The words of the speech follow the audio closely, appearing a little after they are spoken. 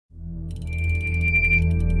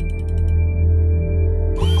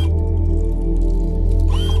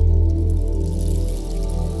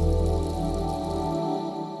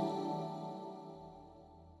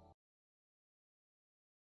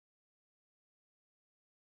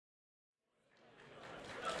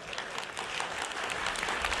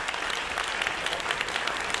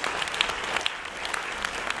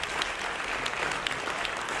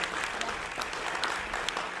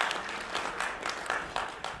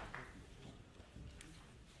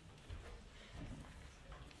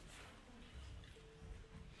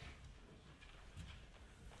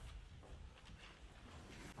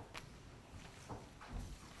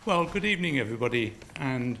Well, good evening, everybody,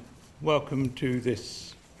 and welcome to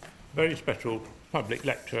this very special public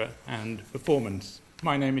lecture and performance.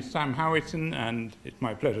 My name is Sam Howison, and it's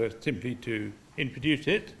my pleasure simply to introduce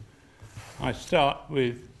it. I start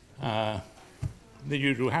with the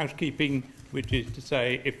usual housekeeping, which is to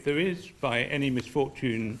say, if there is, by any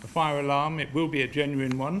misfortune, a fire alarm, it will be a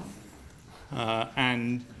genuine one,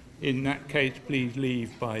 and in that case, please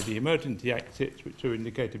leave by the emergency exits, which are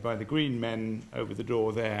indicated by the green men over the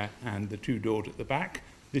door there and the two doors at the back.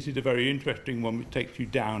 This is a very interesting one which takes you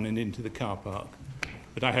down and into the car park,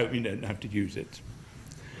 but I hope you don't have to use it.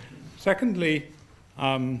 Secondly,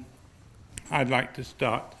 I'd like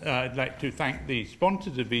to thank the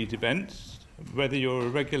sponsors of these events. Whether you're a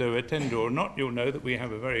regular attender or not, you'll know that we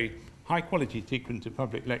have a very high-quality sequence of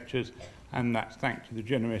public lectures, and that's thanks to the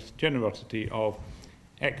generosity of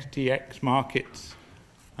XTX Markets,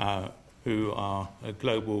 who are a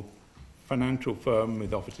global financial firm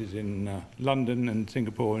with offices in London and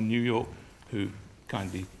Singapore and New York, who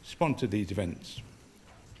kindly sponsor these events.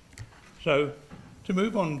 So, to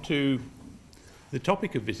move on to the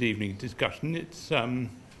topic of this evening's discussion, it's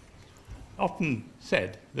often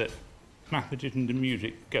said that mathematicians and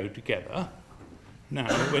music go together.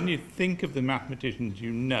 Now, when you think of the mathematicians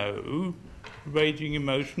you know, raging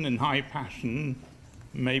emotion and high passion,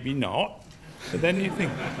 maybe not, but then you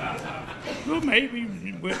think, well, maybe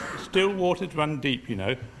still waters run deep, you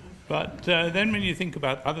know. But then when you think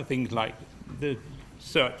about other things like the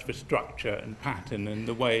search for structure and pattern and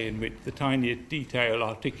the way in which the tiniest detail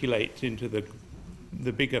articulates into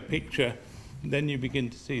the bigger picture, then you begin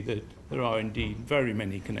to see that there are indeed very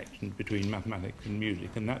many connections between mathematics and music,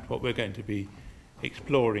 and that's what we're going to be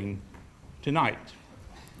exploring tonight.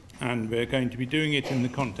 And we're going to be doing it in the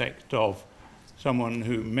context of someone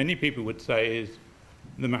who many people would say is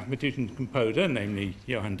the mathematician's composer, namely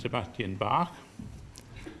Johann Sebastian Bach.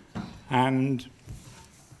 And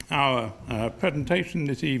our presentation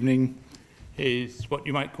this evening is what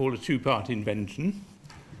you might call a two-part invention.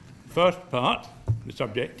 The first part, the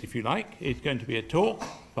subject, if you like, is going to be a talk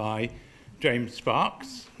by James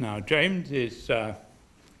Sparks. Now, James is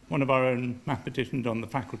one of our own mathematicians on the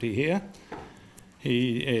faculty here.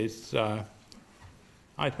 He is,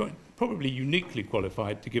 probably uniquely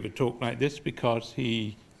qualified to give a talk like this because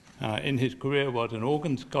he, in his career, was an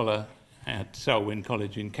organ scholar at Selwyn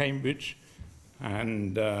College in Cambridge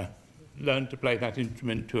and learned to play that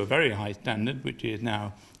instrument to a very high standard, which he is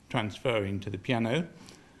now transferring to the piano.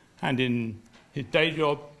 And in his day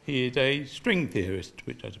job, he is a string theorist,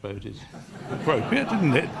 which I suppose is appropriate,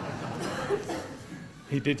 isn't it?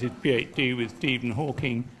 He did his PhD with Stephen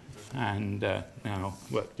Hawking and now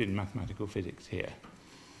worked in mathematical physics here.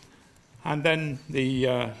 And then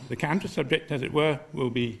the counter-subject, as it were,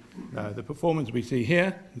 will be the performance we see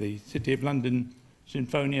here, the City of London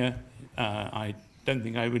Sinfonia. I don't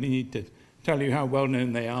think I really need to tell you how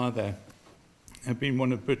well-known they are. They have been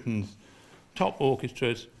one of Britain's top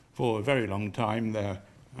orchestras for a very long time. They're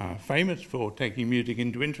famous for taking music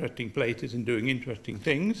into interesting places and doing interesting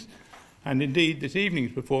things. And indeed, this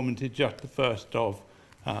evening's performance is just the first of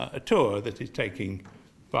a tour that is taking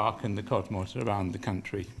Bach and the Cosmos around the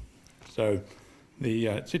country. So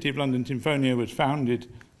the City of London Sinfonia was founded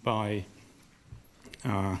by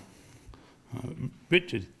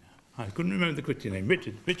Richard, I couldn't remember the Christian name,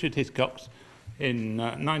 Richard Hiscox in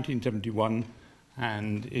 1971,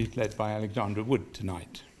 and is led by Alexandra Wood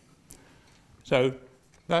tonight. So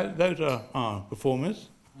those are our performers,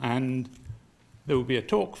 and there will be a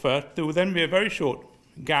talk first. There will then be a very short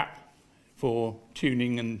gap for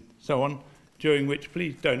tuning and so on, during which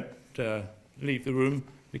please don't leave the room,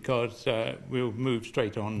 because we'll move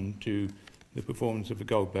straight on to the performance of the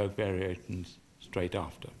Goldberg Variations straight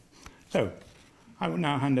after. So, I will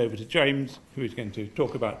now hand over to James, who is going to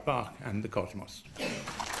talk about Bach and the Cosmos.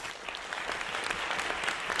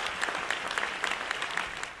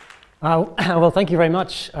 Well, thank you very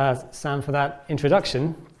much, Sam, for that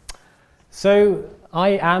introduction. So,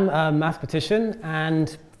 I am a mathematician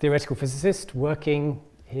and theoretical physicist working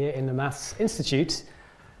here in the Maths Institute.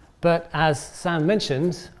 But as Sam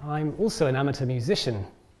mentioned, I'm also an amateur musician.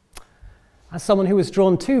 As someone who was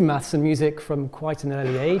drawn to maths and music from quite an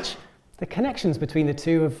early age, the connections between the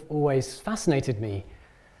two have always fascinated me.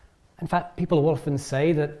 In fact, people will often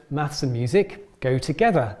say that maths and music go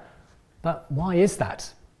together. But why is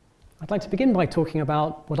that? I'd like to begin by talking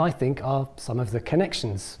about what I think are some of the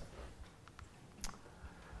connections.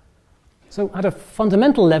 So at a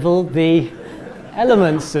fundamental level, the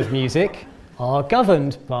elements of music are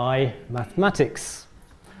governed by mathematics.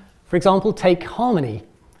 For example, take harmony.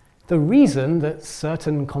 The reason that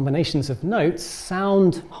certain combinations of notes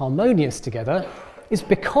sound harmonious together is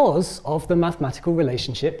because of the mathematical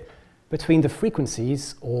relationship between the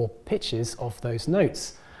frequencies or pitches of those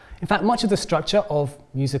notes. In fact, much of the structure of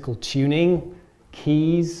musical tuning,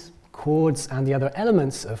 keys, chords, and the other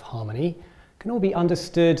elements of harmony can all be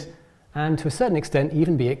understood and to a certain extent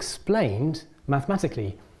even be explained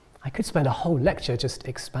mathematically. I could spend a whole lecture just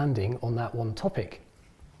expanding on that one topic.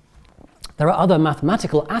 There are other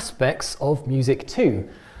mathematical aspects of music too.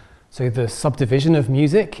 So the subdivision of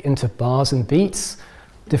music into bars and beats,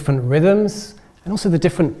 different rhythms, and also the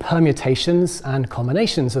different permutations and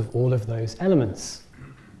combinations of all of those elements.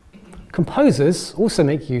 Composers also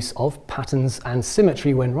make use of patterns and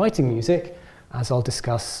symmetry when writing music, as I'll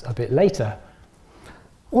discuss a bit later.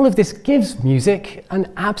 All of this gives music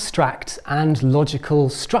an abstract and logical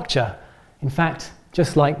structure. In fact,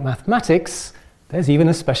 just like mathematics, there's even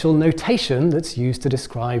a special notation that's used to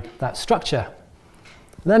describe that structure.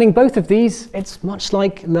 Learning both of these, it's much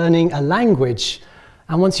like learning a language.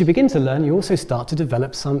 And once you begin to learn, you also start to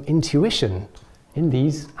develop some intuition in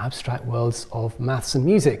these abstract worlds of maths and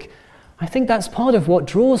music. I think that's part of what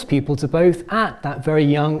draws people to both at that very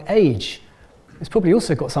young age. It's probably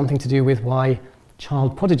also got something to do with why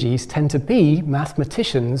child prodigies tend to be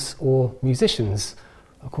mathematicians or musicians.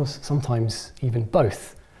 Of course, sometimes even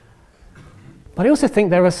both. But I also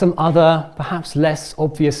think there are some other, perhaps less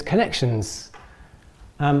obvious connections.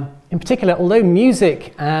 In particular, although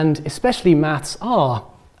music and especially maths are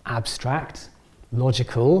abstract,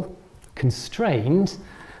 logical, constrained,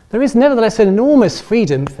 there is nevertheless an enormous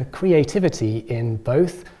freedom for creativity in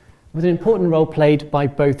both, with an important role played by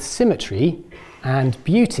both symmetry and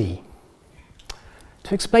beauty.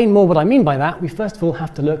 To explain more what I mean by that, we first of all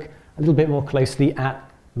have to look a little bit more closely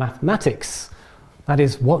at mathematics. That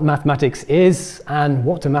is, what mathematics is and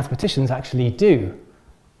what do mathematicians actually do.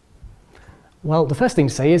 Well, the first thing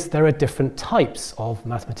to say is there are different types of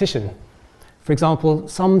mathematician. For example,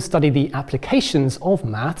 some study the applications of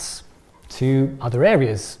maths to other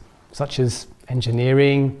areas, such as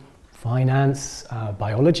engineering, finance,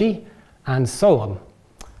 biology, and so on.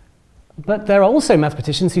 But there are also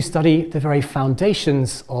mathematicians who study the very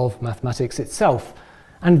foundations of mathematics itself,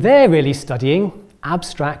 and they're really studying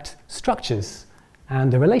abstract structures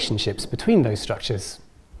and the relationships between those structures.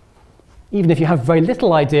 Even if you have very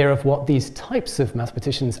little idea of what these types of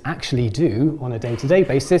mathematicians actually do on a day-to-day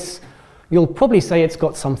basis, you'll probably say it's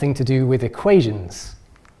got something to do with equations.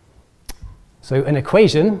 So an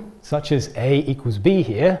equation, such as A equals B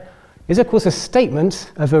here, is of course a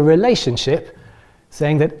statement of a relationship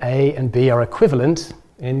saying that A and B are equivalent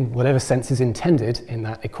in whatever sense is intended in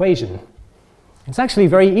that equation. It's actually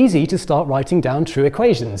very easy to start writing down true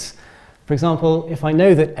equations. For example, if I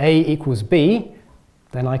know that A equals B,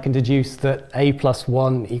 then I can deduce that A plus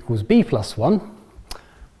 1 equals B plus 1.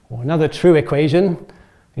 Or another true equation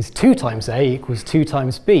is 2 times A equals 2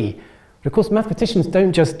 times B. But of course, mathematicians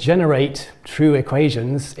don't just generate true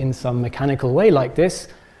equations in some mechanical way like this,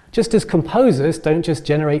 just as composers don't just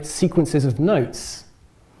generate sequences of notes.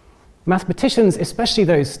 Mathematicians, especially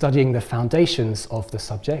those studying the foundations of the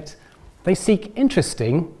subject, they seek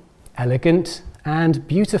interesting, elegant, and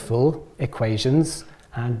beautiful equations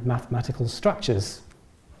and mathematical structures.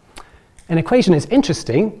 An equation is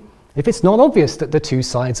interesting if it's not obvious that the two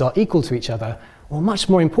sides are equal to each other, or much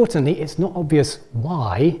more importantly, it's not obvious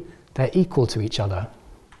why they're equal to each other.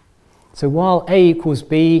 So while A equals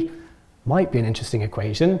B might be an interesting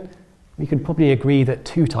equation, we could probably agree that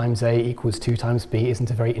 2 times A equals 2 times B isn't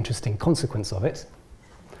a very interesting consequence of it.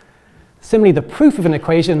 Similarly, the proof of an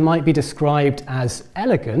equation might be described as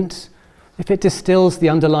elegant if it distills the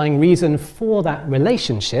underlying reason for that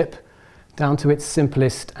relationship down to its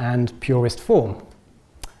simplest and purest form.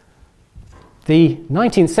 The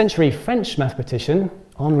 19th century French mathematician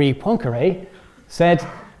Henri Poincaré said,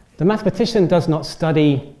 "The mathematician does not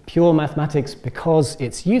study pure mathematics because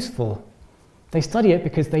it's useful. They study it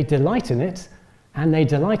because they delight in it, and they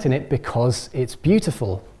delight in it because it's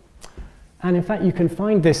beautiful." And in fact, you can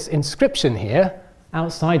find this inscription here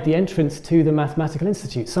outside the entrance to the Mathematical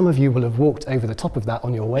Institute. Some of you will have walked over the top of that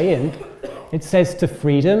on your way in. It says, "To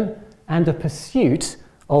freedom and a pursuit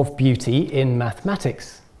of beauty in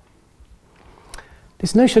mathematics."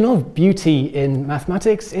 This notion of beauty in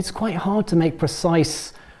mathematics, it's quite hard to make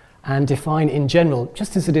precise and define in general,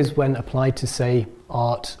 just as it is when applied to, say,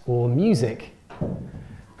 art or music.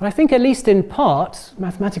 But I think, at least in part,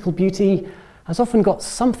 mathematical beauty has often got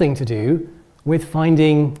something to do with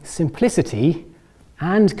finding simplicity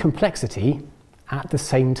and complexity at the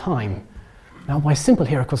same time. Now, by simple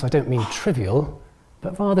here, of course, I don't mean trivial,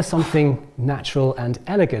 but rather something natural and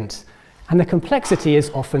elegant. And the complexity is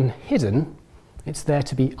often hidden. It's there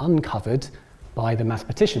to be uncovered by the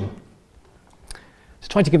mathematician. To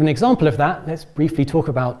try to give an example of that, let's briefly talk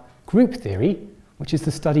about group theory, which is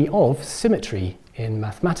the study of symmetry in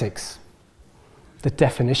mathematics. The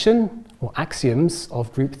definition or axioms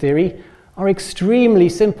of group theory are extremely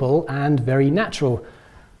simple and very natural.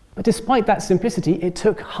 But despite that simplicity, it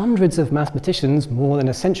took hundreds of mathematicians more than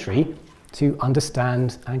a century to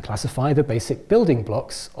understand and classify the basic building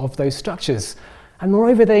blocks of those structures. And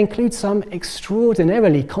moreover, they include some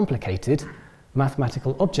extraordinarily complicated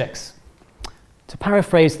mathematical objects. To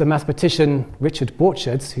paraphrase the mathematician Richard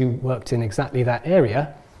Borcherds, who worked in exactly that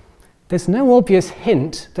area, there's no obvious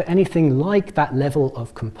hint that anything like that level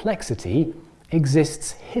of complexity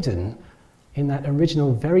exists hidden in that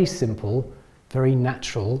original very simple, very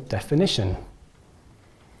natural definition.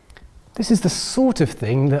 This is the sort of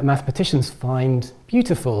thing that mathematicians find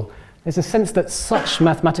beautiful. There's a sense that such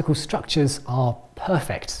mathematical structures are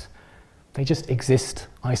perfect. They just exist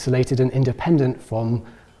isolated and independent from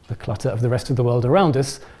the clutter of the rest of the world around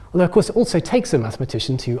us, although of course it also takes a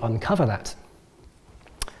mathematician to uncover that.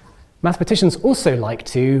 Mathematicians also like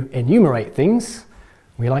to enumerate things,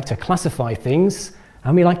 we like to classify things,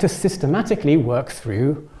 and we like to systematically work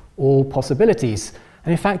through all possibilities.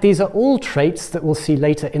 And in fact, these are all traits that we'll see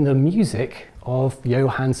later in the music of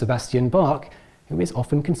Johann Sebastian Bach, who is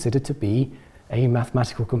often considered to be a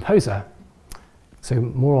mathematical composer. So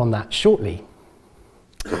more on that shortly.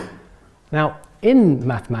 Now, in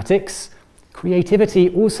mathematics, creativity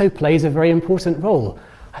also plays a very important role.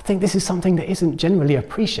 I think this is something that isn't generally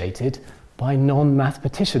appreciated by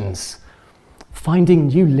non-mathematicians. Finding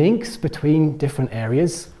new links between different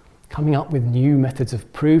areas, coming up with new methods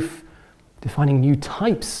of proof, defining new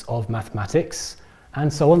types of mathematics,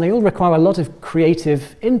 and so on. They all require a lot of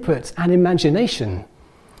creative input and imagination.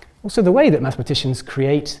 Also, the way that mathematicians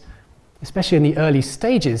create, especially in the early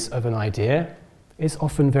stages of an idea, is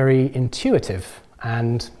often very intuitive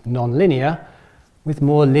and non-linear, with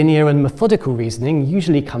more linear and methodical reasoning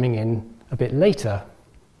usually coming in a bit later.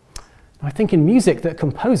 I think in music that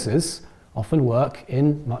composers often work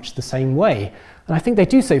in much the same way, and I think they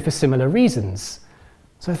do so for similar reasons.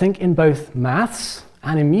 So I think in both maths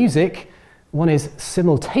and in music, one is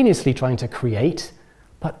simultaneously trying to create,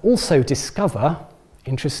 but also discover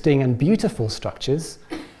interesting and beautiful structures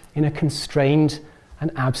in a constrained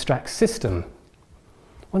and abstract system.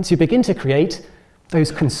 Once you begin to create, those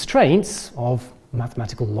constraints of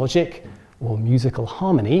mathematical logic or musical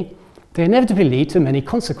harmony, they inevitably lead to many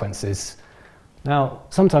consequences. Now,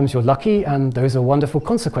 sometimes you're lucky and those are wonderful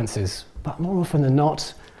consequences, but more often than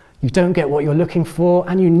not, you don't get what you're looking for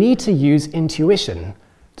and you need to use intuition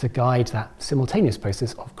to guide that simultaneous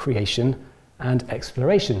process of creation and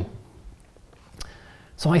exploration.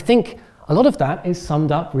 So I think a lot of that is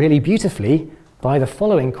summed up really beautifully by the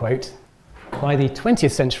following quote by the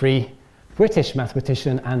 20th century British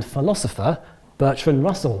mathematician and philosopher Bertrand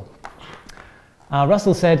Russell.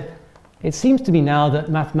 Russell said, "It seems to me now that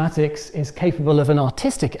mathematics is capable of an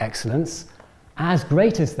artistic excellence as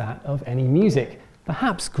great as that of any music,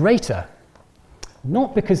 perhaps greater,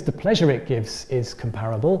 not because the pleasure it gives is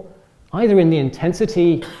comparable, either in the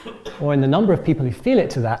intensity or in the number of people who feel it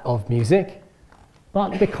to that of music,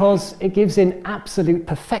 but because it gives in absolute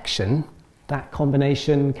perfection that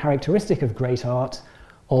combination characteristic of great art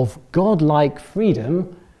of godlike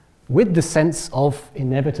freedom with the sense of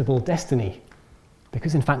inevitable destiny,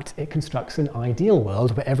 because in fact it constructs an ideal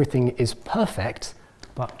world where everything is perfect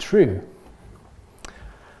but true."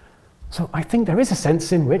 So I think there is a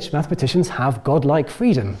sense in which mathematicians have godlike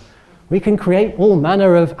freedom. We can create all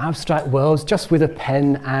manner of abstract worlds just with a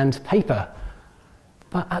pen and paper.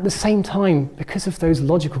 But at the same time, because of those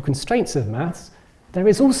logical constraints of maths, there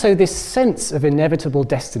is also this sense of inevitable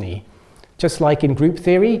destiny, just like in group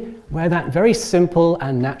theory, where that very simple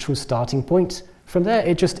and natural starting point, from there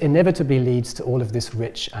it just inevitably leads to all of this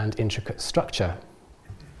rich and intricate structure.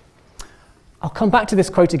 I'll come back to this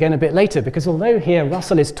quote again a bit later, because although here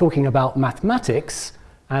Russell is talking about mathematics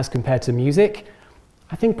as compared to music,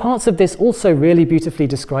 I think parts of this also really beautifully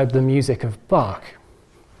describe the music of Bach.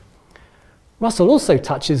 Russell also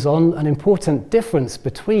touches on an important difference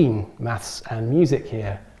between maths and music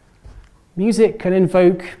here. Music can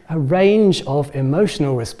invoke a range of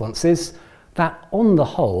emotional responses that, on the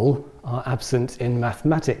whole, are absent in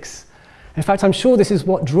mathematics. In fact, I'm sure this is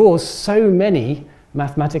what draws so many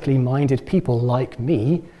mathematically minded people like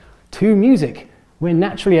me to music. We're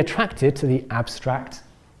naturally attracted to the abstract,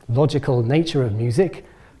 logical nature of music,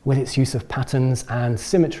 with its use of patterns and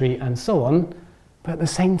symmetry and so on, but at the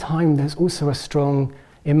same time there's also a strong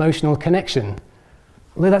emotional connection.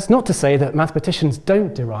 Although that's not to say that mathematicians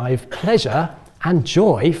don't derive pleasure and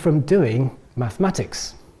joy from doing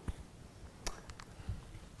mathematics.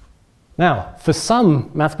 Now, for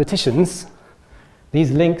some mathematicians,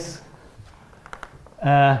 these links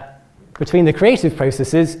between the creative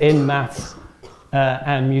processes in maths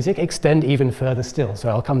and music extend even further still. So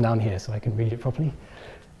I'll come down here so I can read it properly.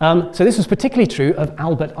 So this was particularly true of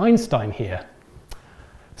Albert Einstein here.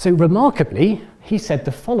 So remarkably, he said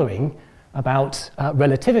the following about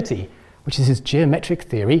relativity, which is his geometric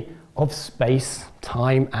theory of space,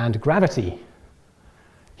 time, and gravity.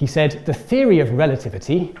 He said, "The theory of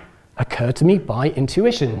relativity occurred to me by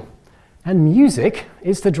intuition, and music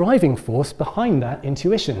is the driving force behind that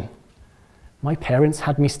intuition. My parents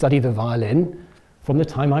had me study the violin from the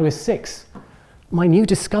time I was 6. My new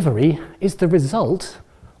discovery is the result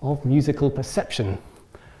of musical perception."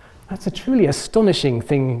 That's a truly astonishing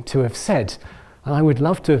thing to have said, and I would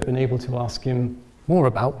love to have been able to ask him more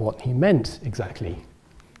about what he meant exactly.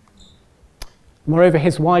 Moreover,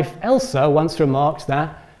 his wife Elsa once remarked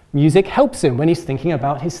that music helps him when he's thinking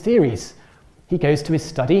about his theories. He goes to his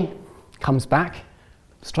study, comes back,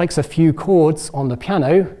 strikes a few chords on the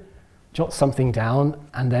piano, jots something down,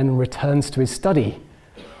 and then returns to his study.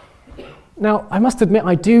 Now, I must admit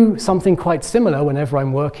I do something quite similar whenever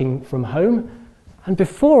I'm working from home, and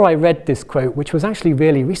before I read this quote, which was actually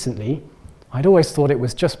really recently, I'd always thought it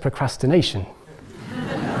was just procrastination.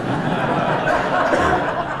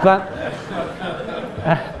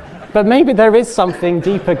 But maybe there is something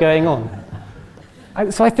deeper going on.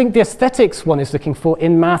 So I think the aesthetics one is looking for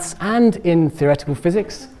in maths and in theoretical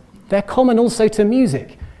physics, they're common also to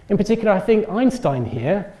music. In particular, I think Einstein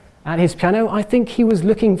here, at his piano, I think he was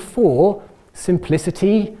looking for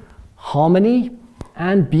simplicity, harmony,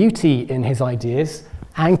 and beauty in his ideas,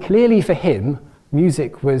 and clearly for him,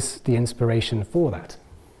 music was the inspiration for that.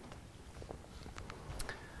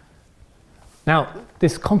 Now,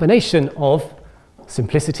 this combination of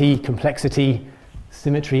simplicity, complexity,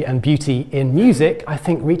 symmetry, and beauty in music, I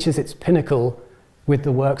think, reaches its pinnacle with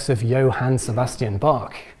the works of Johann Sebastian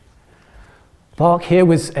Bach. Bach here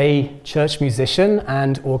was a church musician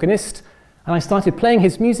and organist, and I started playing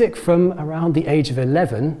his music from around the age of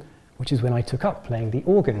 11, which is when I took up playing the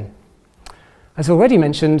organ. As already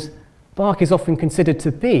mentioned, Bach is often considered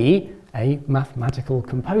to be a mathematical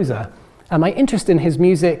composer, and my interest in his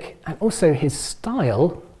music and also his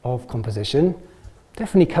style of composition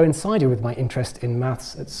definitely coincided with my interest in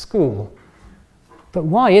maths at school. But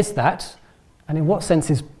why is that? And in what sense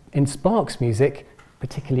is Bach's music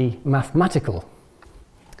particularly mathematical?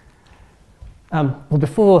 Well,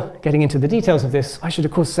 before getting into the details of this, I should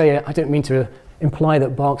of course say I don't mean to imply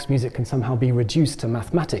that Bach's music can somehow be reduced to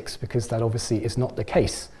mathematics, because that obviously is not the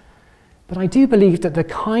case. But I do believe that the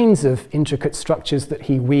kinds of intricate structures that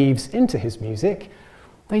he weaves into his music,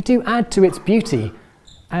 they do add to its beauty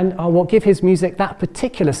and are what give his music that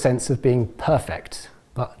particular sense of being perfect,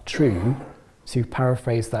 but true, to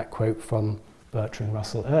paraphrase that quote from Bertrand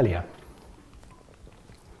Russell earlier.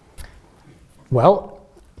 Well,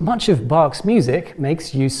 much of Bach's music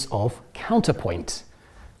makes use of counterpoint,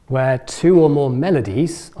 where two or more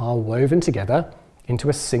melodies are woven together into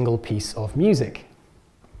a single piece of music.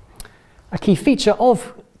 A key feature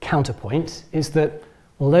of counterpoint is that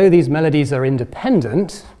although these melodies are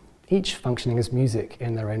independent, each functioning as music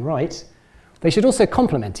in their own right, they should also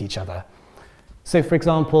complement each other. So, for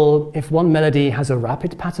example, if one melody has a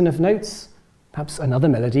rapid pattern of notes, perhaps another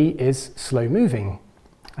melody is slow-moving.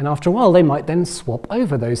 And after a while, they might then swap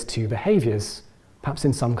over those two behaviors, perhaps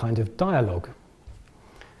in some kind of dialogue.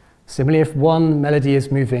 Similarly, if one melody is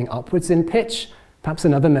moving upwards in pitch, perhaps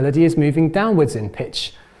another melody is moving downwards in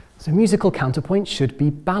pitch. So musical counterpoint should be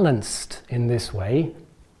balanced in this way,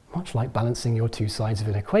 much like balancing your two sides of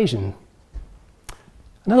an equation.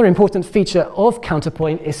 Another important feature of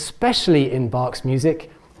counterpoint, especially in Bach's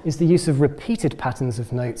music, is the use of repeated patterns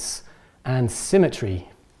of notes and symmetry.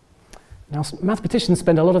 Now, mathematicians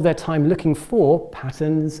spend a lot of their time looking for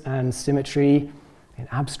patterns and symmetry in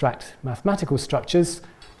abstract mathematical structures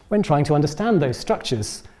when trying to understand those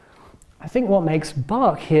structures. I think what makes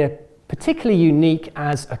Bach here particularly unique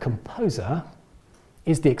as a composer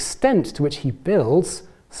is the extent to which he builds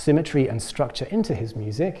symmetry and structure into his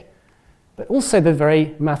music, but also the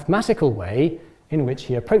very mathematical way in which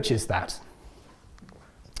he approaches that.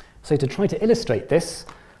 So to try to illustrate this,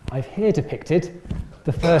 I've here depicted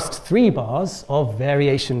the first 3 bars of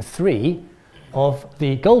Variation 3 of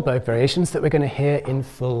the Goldberg Variations that we're going to hear in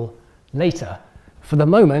full later. For the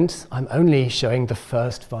moment, I'm only showing the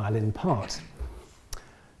first violin part.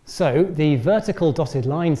 So the vertical dotted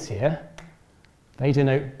lines here, they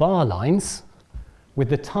denote bar lines, with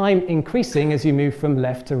the time increasing as you move from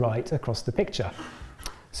left to right across the picture.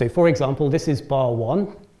 So for example, this is bar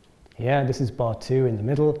 1 here, this is bar 2 in the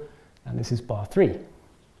middle, and this is bar 3.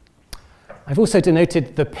 I've also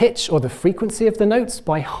denoted the pitch or the frequency of the notes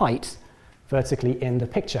by height vertically in the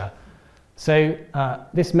picture. So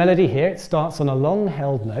this melody here, it starts on a long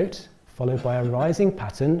held note followed by a rising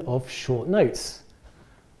pattern of short notes.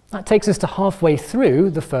 That takes us to halfway through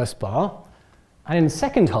the first bar, and in the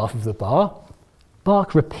second half of the bar,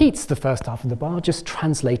 Bach repeats the first half of the bar, just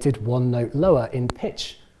translated one note lower in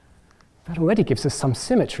pitch. That already gives us some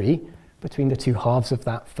symmetry between the two halves of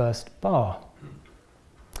that first bar.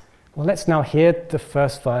 Well, let's now hear the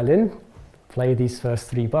first violin play these first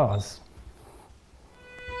three bars.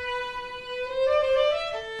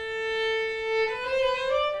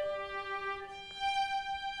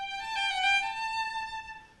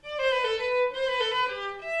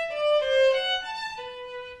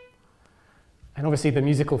 And obviously the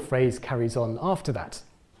musical phrase carries on after that.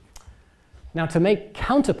 Now, to make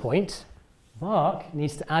counterpoint, Bach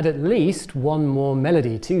needs to add at least one more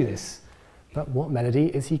melody to this. But what melody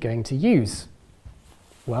is he going to use?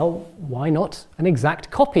 Well, why not an exact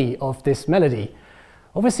copy of this melody?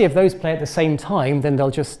 Obviously, if those play at the same time, then they'll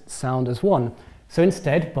just sound as one. So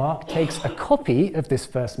instead, Bach takes a copy of this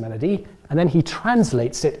first melody, and then he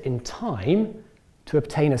translates it in time to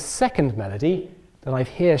obtain a second melody that I've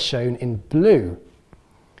here shown in blue.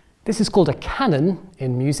 This is called a canon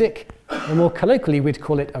in music, or more colloquially we'd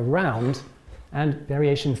call it a round, and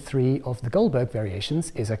variation 3 of the Goldberg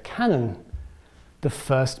Variations is a canon. The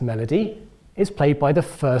first melody is played by the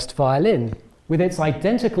first violin, with its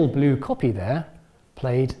identical blue copy there,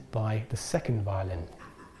 played by the second violin.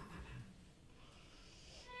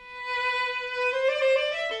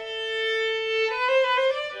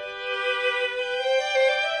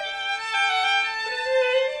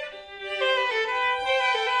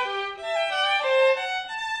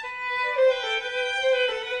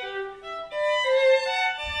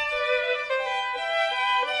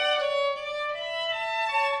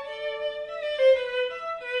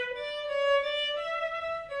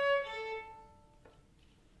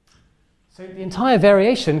 So the entire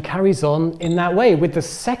variation carries on in that way, with the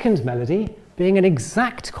second melody being an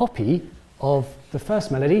exact copy of the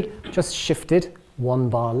first melody, just shifted one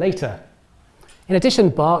bar later. In addition,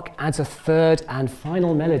 Bach adds a third and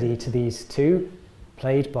final melody to these two,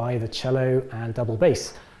 played by the cello and double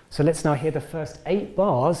bass. So let's now hear the first 8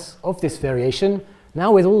 bars of this variation,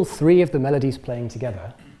 now with all 3 of the melodies playing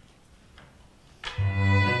together.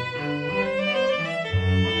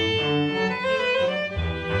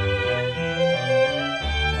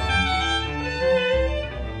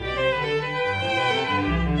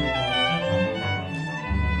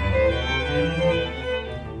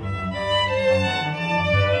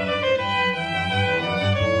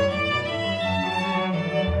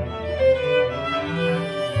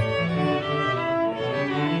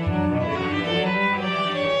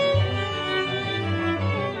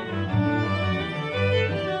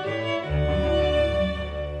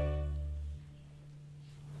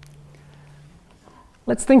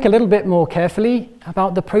 Let's think a little bit more carefully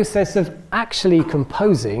about the process of actually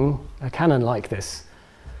composing a canon like this.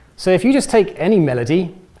 So if you just take any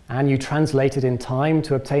melody and you translate it in time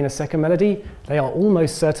to obtain a second melody, they are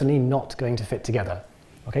almost certainly not going to fit together.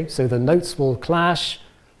 Okay, so the notes will clash,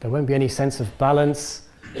 there won't be any sense of balance,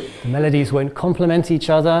 the melodies won't complement each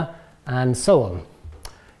other, and so on.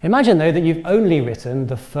 Imagine, though, that you've only written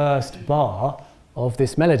the first bar of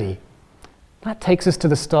this melody. That takes us to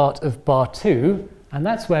the start of bar 2, and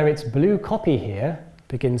that's where its blue copy here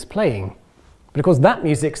begins playing, because that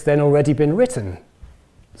music's then already been written.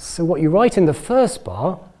 So what you write in the first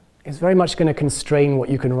bar is very much going to constrain what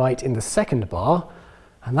you can write in the second bar,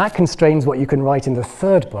 and that constrains what you can write in the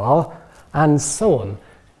third bar, and so on.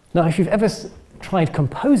 Now, if you've ever tried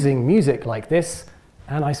composing music like this,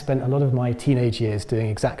 and I spent a lot of my teenage years doing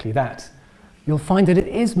exactly that, you'll find that it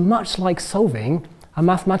is much like solving a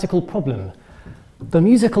mathematical problem. The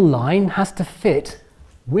musical line has to fit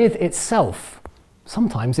with itself,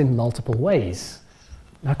 sometimes in multiple ways.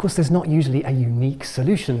 Now, of course, there's not usually a unique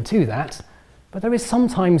solution to that, but there is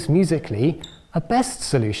sometimes musically a best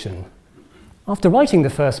solution. After writing the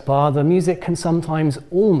first bar, the music can sometimes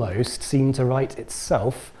almost seem to write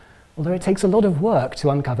itself, although it takes a lot of work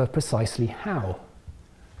to uncover precisely how.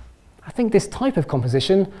 I think this type of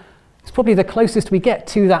composition is probably the closest we get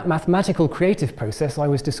to that mathematical creative process I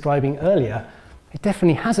was describing earlier. It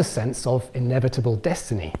definitely has a sense of inevitable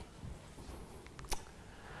destiny.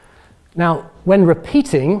 Now, when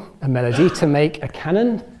repeating a melody to make a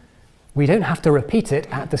canon, we don't have to repeat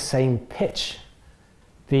it at the same pitch.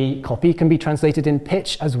 The copy can be translated in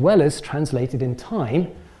pitch as well as translated in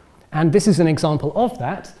time, and this is an example of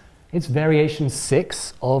that. It's variation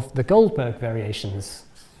 6 of the Goldberg Variations.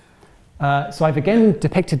 So I've again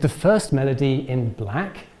depicted the first melody in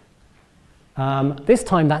black. This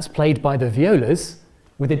time that's played by the violas,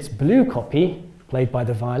 with its blue copy played by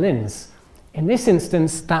the violins. In this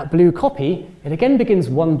instance, that blue copy, it again begins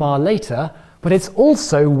one bar later, but it's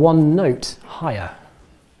also one note higher.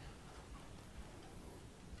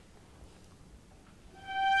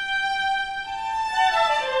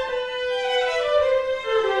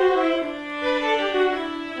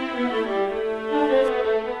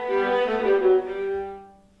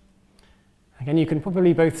 Again, you can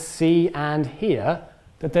probably both see and hear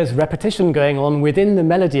that there's repetition going on within the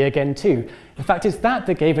melody again too. In fact, it's that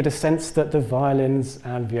gave it a sense that the violins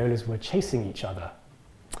and violas were chasing each other.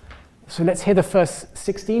 So let's hear the first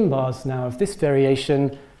 16 bars now of this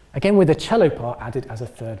variation, again with the cello part added as a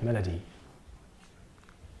third melody.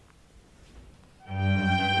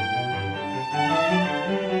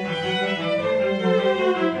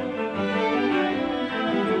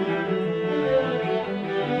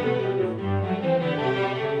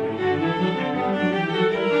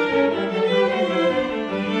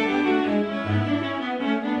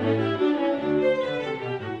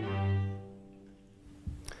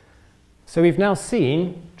 So we've now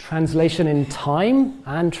seen translation in time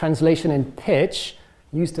and translation in pitch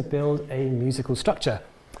used to build a musical structure.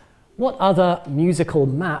 What other musical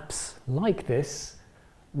maps like this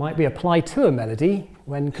might be applied to a melody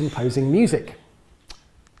when composing music?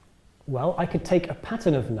 Well, I could take a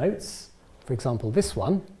pattern of notes, for example this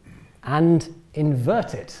one, and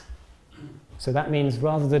invert it. So that means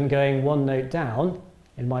rather than going one note down,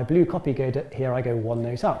 in my blue copy here I go one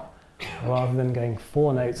note up. Rather than going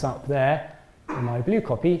 4 notes up there, in my blue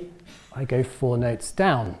copy, I go 4 notes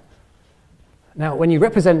down. Now, when you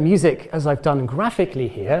represent music as I've done graphically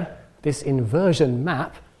here, this inversion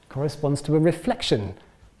map corresponds to a reflection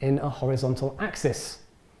in a horizontal axis.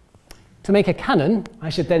 To make a canon, I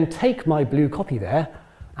should then take my blue copy there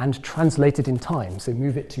and translate it in time, so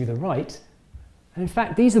move it to the right. And in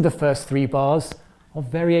fact, these are the first 3 bars of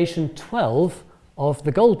variation 12 of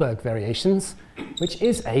the Goldberg Variations, which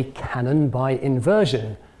is a canon by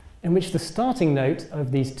inversion, in which the starting note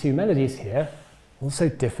of these 2 melodies here also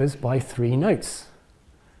differs by 3 notes.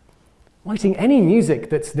 Writing any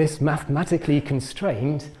music that's this mathematically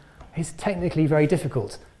constrained is technically very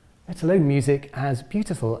difficult, let alone music as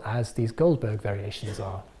beautiful as these Goldberg Variations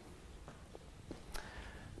are.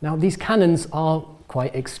 Now, these canons are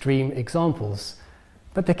quite extreme examples,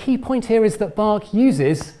 but the key point here is that Bach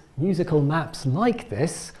uses musical maps like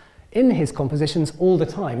this in his compositions all the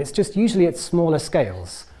time. It's just usually at smaller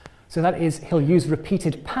scales. So that is, he'll use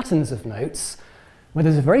repeated patterns of notes where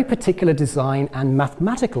there's a very particular design and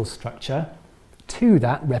mathematical structure to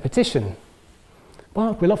that repetition.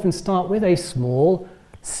 Bach will often start with a small,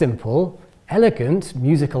 simple, elegant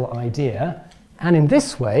musical idea, and in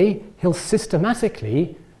this way he'll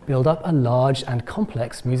systematically build up a large and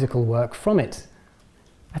complex musical work from it.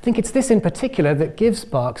 I think it's this in particular that gives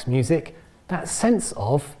Bach's music that sense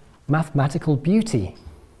of mathematical beauty.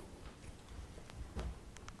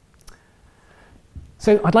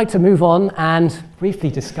 So I'd like to move on and briefly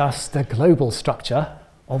discuss the global structure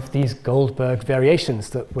of these Goldberg Variations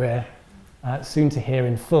that we're soon to hear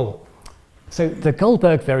in full. So the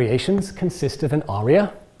Goldberg Variations consist of an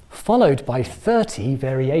aria followed by 30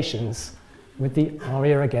 variations, with the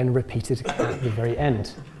aria again repeated at the very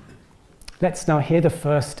end. Let's now hear the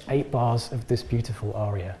first 8 bars of this beautiful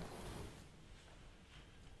aria.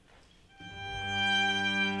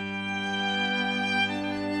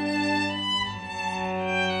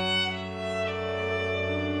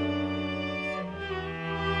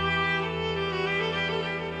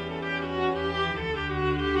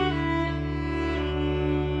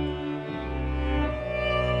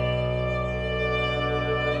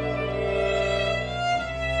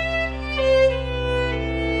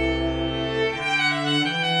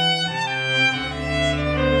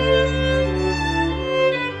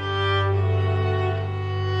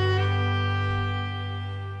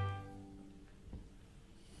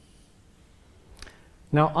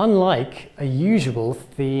 Now, unlike a usual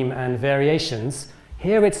theme and variations,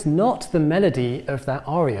 here it's not the melody of that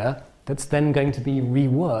aria that's then going to be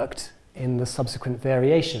reworked in the subsequent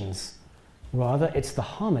variations. Rather, it's the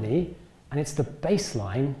harmony and it's the bass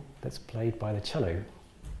line that's played by the cello.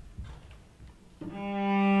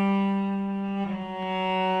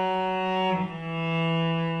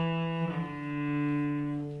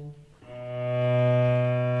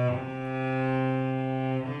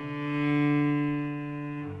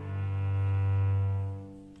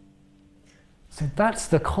 So that's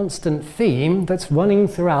the constant theme that's running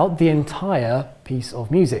throughout the entire piece of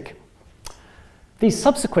music. These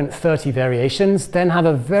subsequent 30 variations then have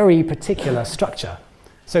a very particular structure.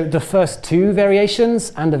 So the first 2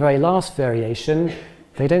 variations and the very last variation,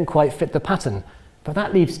 they don't quite fit the pattern. But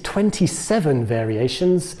that leaves 27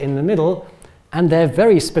 variations in the middle, and they're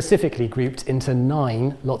very specifically grouped into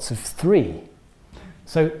 9 lots of 3.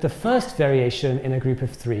 So the first variation in a group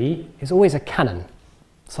of 3 is always a canon,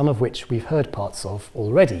 some of which we've heard parts of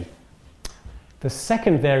already. The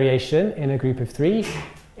second variation in a group of 3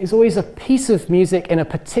 is always a piece of music in a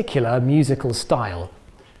particular musical style.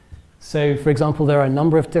 So, for example, there are a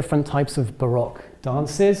number of different types of Baroque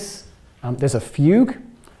dances. There's a fugue,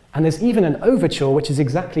 and there's even an overture, which is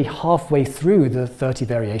exactly halfway through the 30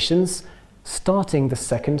 variations, starting the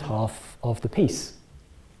second half of the piece.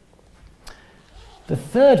 The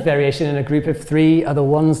third variation in a group of 3 are the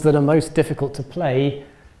ones that are most difficult to play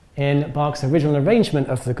in Bach's original arrangement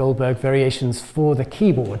of the Goldberg Variations for the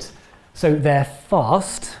keyboard. So they're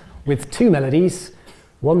fast, with 2 melodies,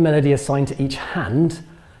 1 melody assigned to each hand,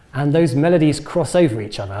 and those melodies cross over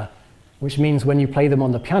each other, which means when you play them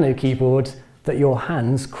on the piano keyboard, that your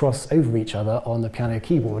hands cross over each other on the piano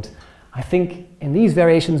keyboard. I think in these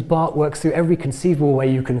variations, Bach works through every conceivable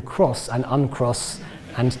way you can cross and uncross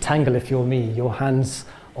and tangle, if you're me, your hands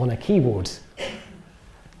on a keyboard.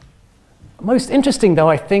 Most interesting, though,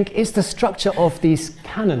 I think, is the structure of these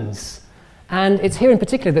canons. And it's here in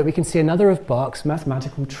particular that we can see another of Bach's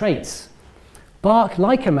mathematical traits. Bach,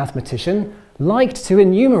 like a mathematician, liked to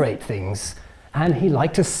enumerate things, and he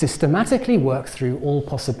liked to systematically work through all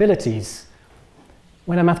possibilities.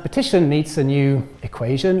 When a mathematician meets a new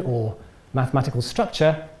equation or mathematical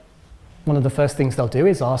structure, one of the first things they'll do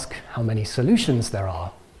is ask how many solutions there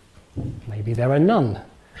are. Maybe there are none.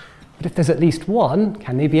 But if there's at least one,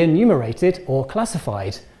 can they be enumerated or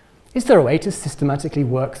classified? Is there a way to systematically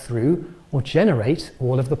work through or generate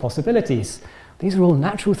all of the possibilities? These are all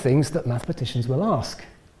natural things that mathematicians will ask.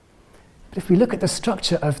 But if we look at the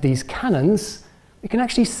structure of these canons, we can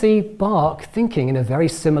actually see Bach thinking in a very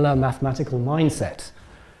similar mathematical mindset.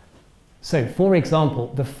 So, for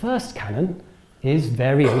example, the first canon is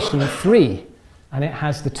variation 3, and it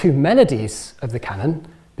has the 2 melodies of the canon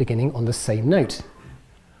beginning on the same note.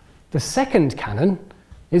 The second canon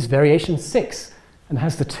is variation 6, and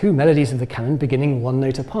has the 2 melodies of the canon beginning 1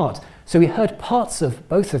 note apart. So we heard parts of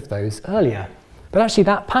both of those earlier. But actually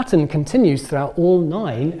that pattern continues throughout all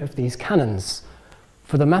 9 of these canons.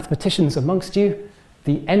 For the mathematicians amongst you,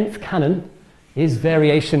 the nth canon is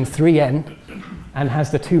variation 3n and has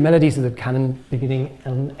the 2 melodies of the canon beginning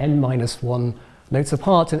on n-1 notes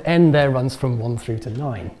apart, and n there runs from 1 through to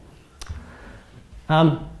 9.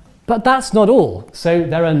 But that's not all. So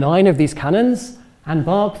there are 9 of these canons, and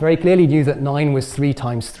Bach very clearly knew that 9 was 3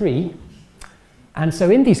 times 3. And so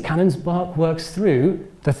in these canons, Bach works through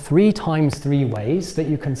the 3 times 3 ways that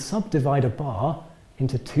you can subdivide a bar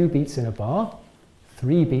into 2 beats in a bar,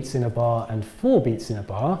 3 beats in a bar, and 4 beats in a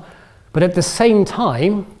bar, but at the same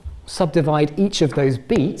time, subdivide each of those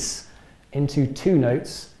beats into 2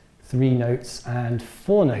 notes, 3 notes, and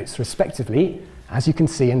 4 notes, respectively, as you can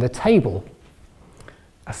see in the table.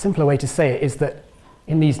 A simpler way to say it is that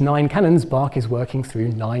in these 9 canons, Bach is working through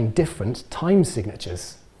 9 different time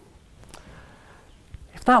signatures.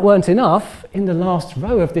 If that weren't enough, in the last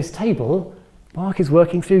row of this table, Bach is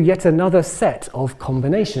working through yet another set of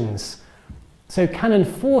combinations. So canon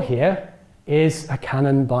 4 here is a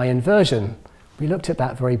canon by inversion. We looked at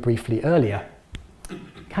that very briefly earlier.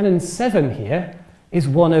 Canon 7 here is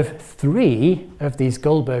one of 3 of these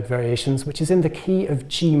Goldberg variations, which is in the key of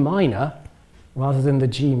G minor, rather than the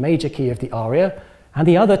G major key of the aria, and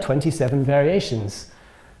the other 27 variations.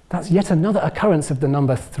 That's yet another occurrence of the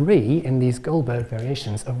number 3 in these Goldberg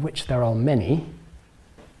variations, of which there are many.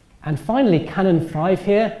 And finally, canon 5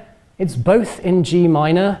 here, it's both in G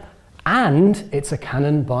minor and it's a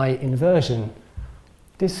canon by inversion.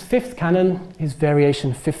 This 5th canon is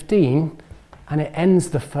variation 15, and it ends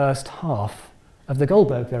the first half of the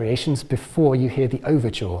Goldberg variations before you hear the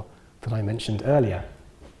overture that I mentioned earlier.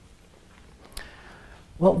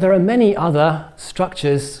 Well, there are many other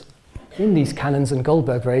structures in these canons and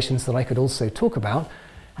Goldberg variations that I could also talk about,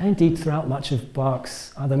 and indeed throughout much of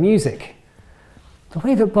Bach's other music. The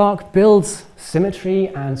way that Bach builds symmetry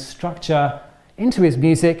and structure into his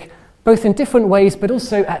music, both in different ways but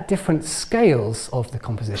also at different scales of the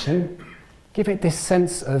composition, give it this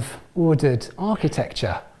sense of ordered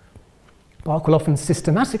architecture. Bach will often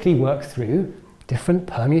systematically work through different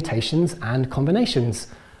permutations and combinations,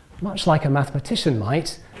 much like a mathematician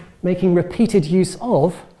might, making repeated use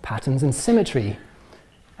of patterns and symmetry.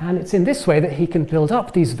 And it's in this way that he can build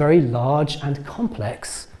up these very large and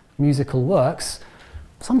complex musical works,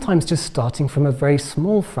 sometimes just starting from a very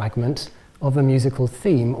small fragment of a musical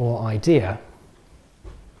theme or idea.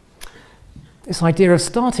 This idea of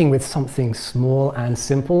starting with something small and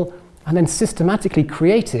simple and then systematically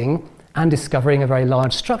creating and discovering a very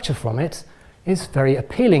large structure from it is very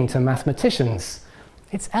appealing to mathematicians.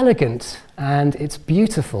 It's elegant and it's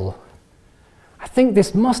beautiful. I think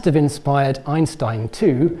this must have inspired Einstein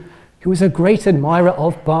too, who was a great admirer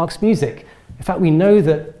of Bach's music. In fact, we know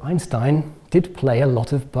that Einstein did play a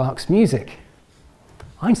lot of Bach's music.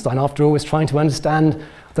 Einstein, after all, was trying to understand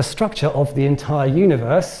the structure of the entire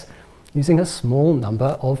universe using a small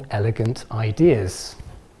number of elegant ideas.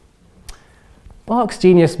 Bach's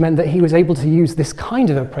genius meant that he was able to use this kind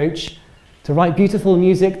of approach to write beautiful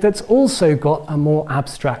music that's also got a more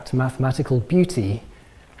abstract mathematical beauty.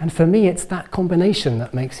 And for me, it's that combination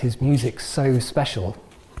that makes his music so special.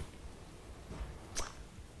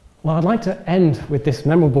 Well, I'd like to end with this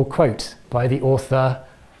memorable quote by the author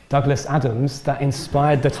Douglas Adams that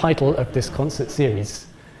inspired the title of this concert series.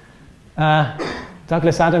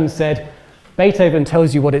 Douglas Adams said, "Beethoven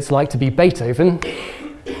tells you what it's like to be Beethoven,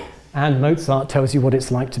 and Mozart tells you what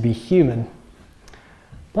it's like to be human.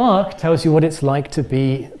 Bach tells you what it's like to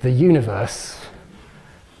be the universe."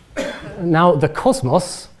 Now, the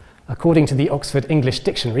cosmos, according to the Oxford English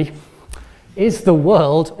Dictionary, is the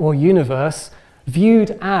world or universe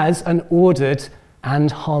viewed as an ordered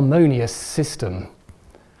and harmonious system.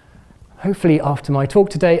 Hopefully after my talk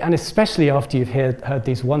today, and especially after you've heard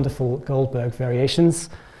these wonderful Goldberg variations,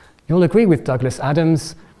 you'll agree with Douglas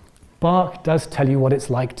Adams. Bach does tell you what it's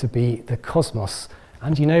like to be the cosmos.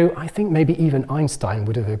 And you know, I think maybe even Einstein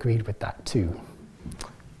would have agreed with that too.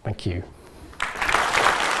 Thank you.